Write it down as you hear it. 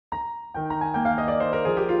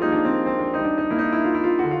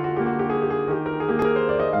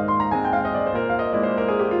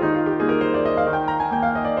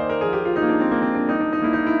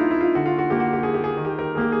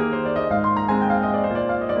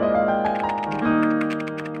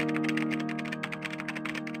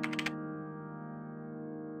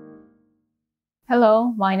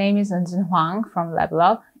Hello, my name is Eunjin Hwang from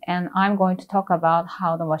Lablup, and I'm going to talk about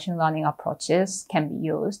how the machine learning approaches can be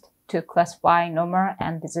used to classify normal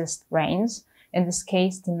and diseased brains, in this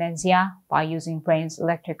case dementia, by using brain's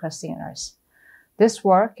electrical signals. This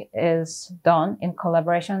work is done in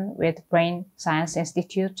collaboration with Brain Science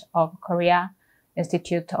Institute of Korea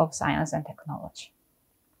Institute of Science and Technology.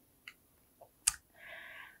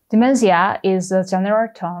 Dementia is a general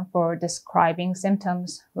term for describing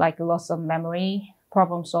symptoms like loss of memory,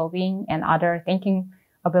 problem solving, and other thinking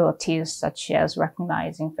abilities such as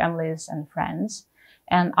recognizing families and friends.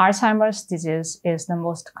 And Alzheimer's disease is the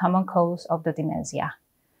most common cause of the dementia.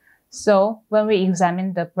 So when we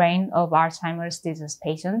examine the brain of Alzheimer's disease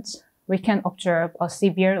patients, we can observe a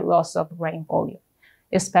severe loss of brain volume,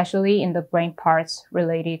 especially in the brain parts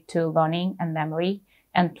related to learning and memory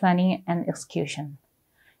and planning and execution.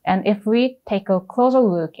 And if we take a closer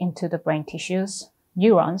look into the brain tissues,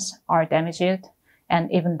 neurons are damaged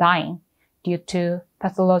and even dying due to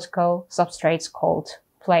pathological substrates called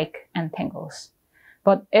plaque and tangles.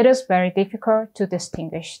 But it is very difficult to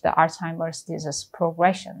distinguish the Alzheimer's disease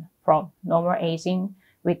progression from normal aging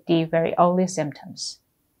with the very early symptoms.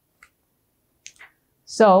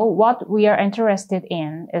 So what we are interested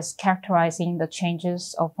in is characterizing the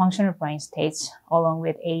changes of functional brain states along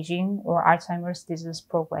with aging or Alzheimer's disease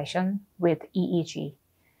progression with EEG.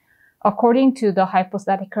 According to the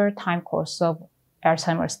hypothetical time course of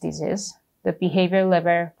Alzheimer's disease, the behavior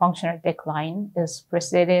level functional decline is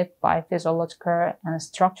preceded by physiological and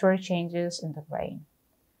structural changes in the brain.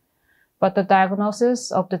 But the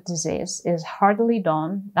diagnosis of the disease is hardly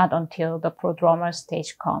done not until the prodromal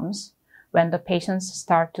stage comes, when the patients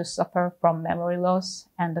start to suffer from memory loss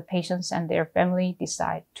and the patients and their family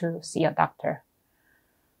decide to see a doctor.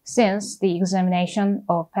 Since the examination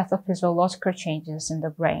of pathophysiological changes in the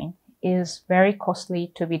brain is very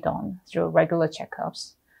costly to be done through regular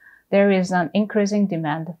checkups, there is an increasing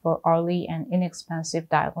demand for early and inexpensive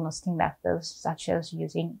diagnostic methods such as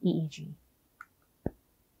using EEG.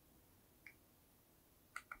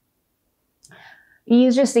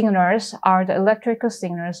 EEG signals are the electrical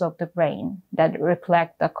signals of the brain that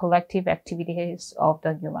reflect the collective activities of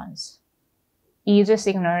the neurons. EEG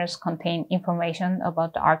signals contain information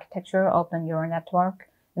about the architecture of the neural network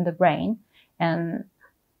in the brain, and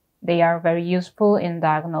they are very useful in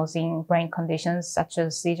diagnosing brain conditions such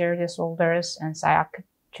as seizure disorders and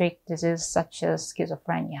psychiatric disease such as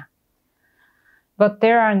schizophrenia. But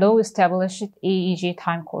there are no established EEG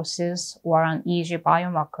time courses or EEG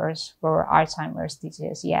biomarkers for Alzheimer's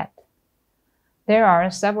disease yet. There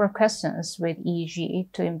are several questions with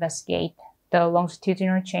EEG to investigate the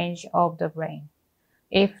longitudinal change of the brain.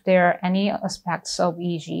 If there are any aspects of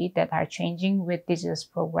EEG that are changing with disease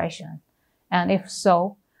progression, and if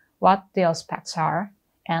so, what the aspects are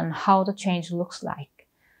and how the change looks like,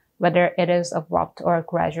 whether it is abrupt or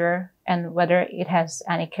gradual, and whether it has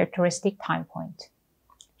any characteristic time point.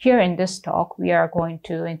 Here in this talk, we are going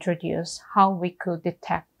to introduce how we could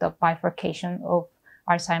detect the bifurcation of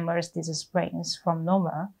Alzheimer's disease brains from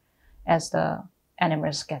normal as the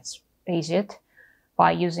animals get aged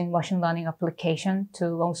by using machine learning application to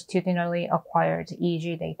longitudinally acquired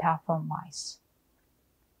EEG data from mice.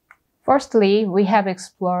 Firstly, we have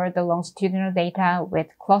explored the longitudinal data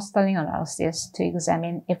with clustering analysis to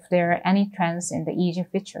examine if there are any trends in the EEG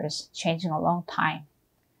features changing along time.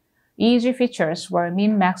 EEG features were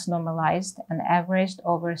min-max normalized and averaged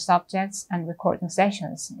over subjects and recording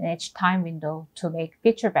sessions in each time window to make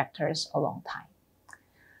feature vectors along time.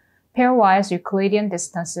 Pairwise Euclidean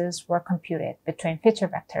distances were computed between feature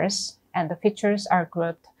vectors, and the features are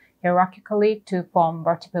grouped hierarchically to form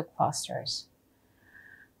multiple clusters.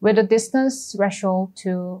 With a distance threshold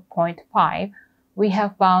to 0.5, we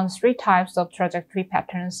have found three types of trajectory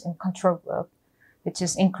patterns in control group, which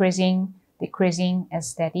is increasing, decreasing, and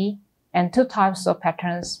steady, and two types of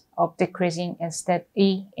patterns of decreasing and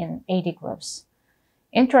steady in AD groups.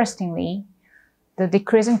 Interestingly, the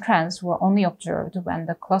decreasing trends were only observed when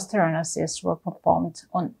the cluster analysis were performed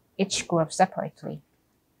on each group separately.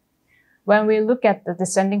 When we look at the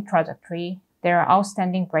descending trajectory, there are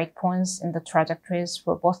outstanding breakpoints in the trajectories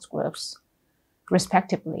for both groups,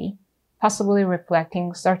 respectively, possibly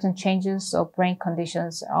reflecting certain changes of brain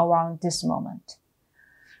conditions around this moment.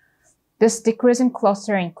 This decreasing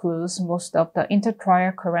cluster includes most of the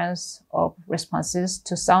intertrial currents of responses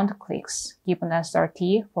to sound clicks given as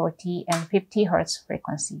 30, 40, and 50 Hz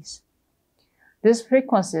frequencies. These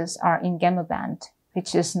frequencies are in gamma band,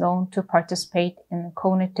 which is known to participate in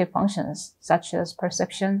cognitive functions such as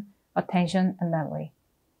perception, attention, and memory.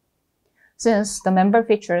 Since the member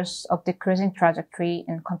features of decreasing trajectory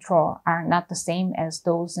in control are not the same as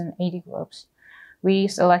those in AD groups, we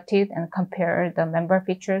selected and compared the member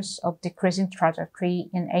features of decreasing trajectory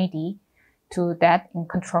in AD to that in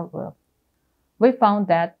control group. We found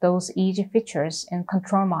that those EEG features in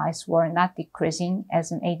control mice were not decreasing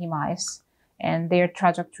as in AD mice, and their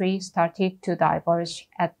trajectory started to diverge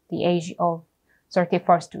at the age of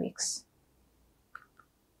 31st weeks.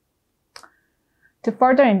 To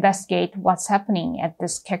further investigate what's happening at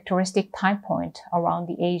this characteristic time point around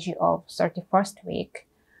the age of 31st week,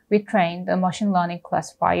 we trained a machine learning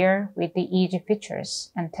classifier with the EEG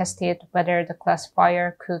features and tested whether the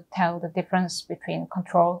classifier could tell the difference between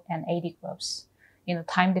control and AD groups in a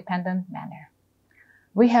time-dependent manner.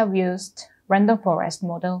 We have used random forest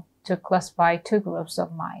model to classify two groups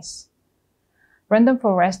of mice. Random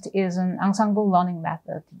forest is an ensemble learning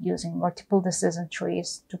method using multiple decision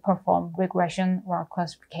trees to perform regression or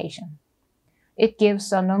classification. It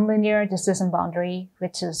gives a nonlinear decision boundary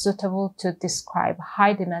which is suitable to describe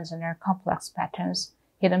high-dimensional complex patterns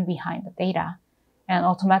hidden behind the data and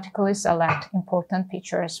automatically select important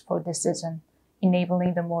features for decision,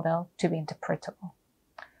 enabling the model to be interpretable.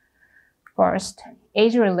 First,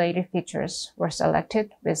 age-related features were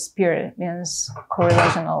selected with Spearman's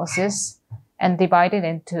correlation analysis and divided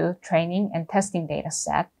into training and testing data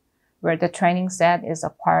set, where the training set is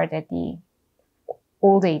acquired at the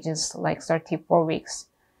old ages like 34 weeks.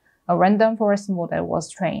 A random forest model was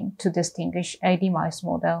trained to distinguish AD mice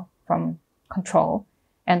model from control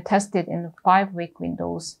and tested in 5-week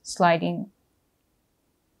windows, sliding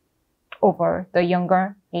over the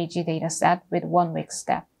younger age data set with 1-week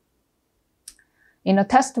step. In a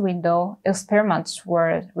test window, experiments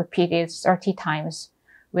were repeated 30 times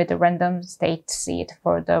with a random state seed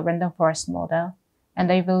for the random forest model, and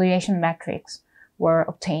the evaluation metrics were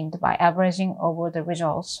obtained by averaging over the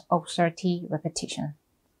results of 30 repetitions.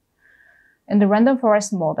 In the random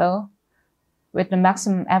forest model, with the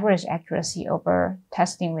maximum average accuracy over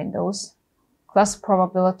testing windows, class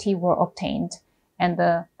probability were obtained, and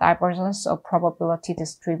the divergence of probability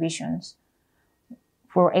distributions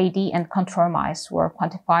for AD and control mice were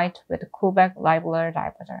quantified with the Kullback library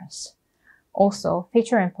divergence. Also,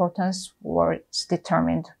 feature importance was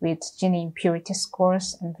determined with gene impurity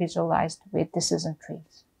scores and visualized with decision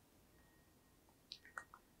trees.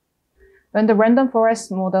 When the random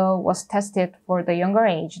forest model was tested for the younger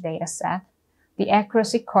age dataset, the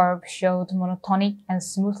accuracy curve showed monotonic and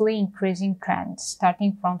smoothly increasing trends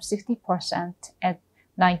starting from 60% at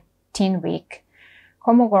 19-week.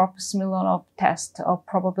 Kolmogorov-Smirnov test of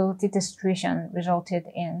probability distribution resulted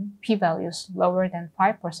in p-values lower than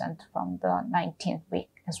 5% from the 19th week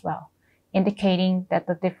as well, indicating that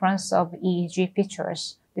the difference of EEG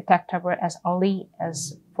features detectable as early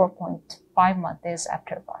as 4.5 months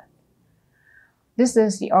after birth. This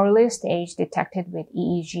is the earliest age detected with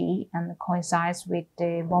EEG and coincides with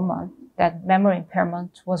the moment that memory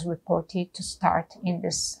impairment was reported to start in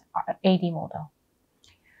this AD model.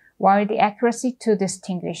 While the accuracy to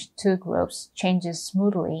distinguish two groups changes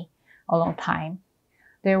smoothly along time,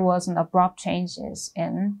 there was an abrupt changes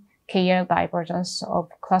in KL divergence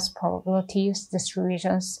of class probabilities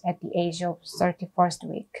distributions at the age of 31st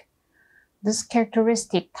week. This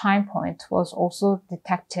characteristic time point was also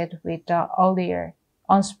detected with the earlier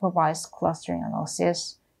unsupervised clustering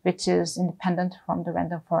analysis, which is independent from the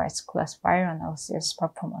random forest classifier analysis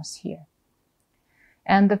performance here.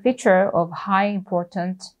 And the feature of high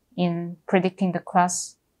importance in predicting the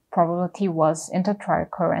class probability was intertrial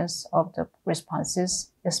occurrence of the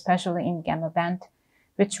responses, especially in gamma band,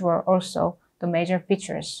 which were also the major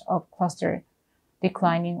features of cluster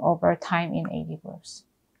declining over time in AD groups.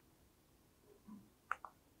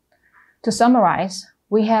 To summarize,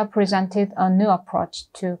 we have presented a new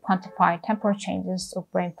approach to quantify temporal changes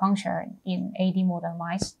of brain function in AD model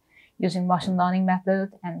mice using machine learning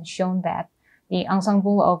method and shown that the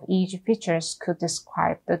ensemble of EEG features could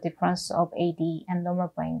describe the difference of AD and normal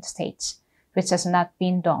brain states, which has not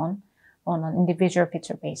been done on an individual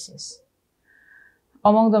feature basis.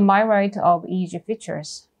 Among the myriad of EEG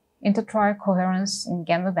features, intertrial coherence in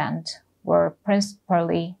gamma band were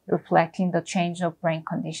principally reflecting the change of brain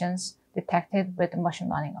conditions detected with machine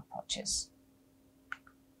learning approaches.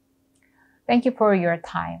 Thank you for your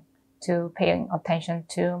time to paying attention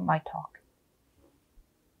to my talk.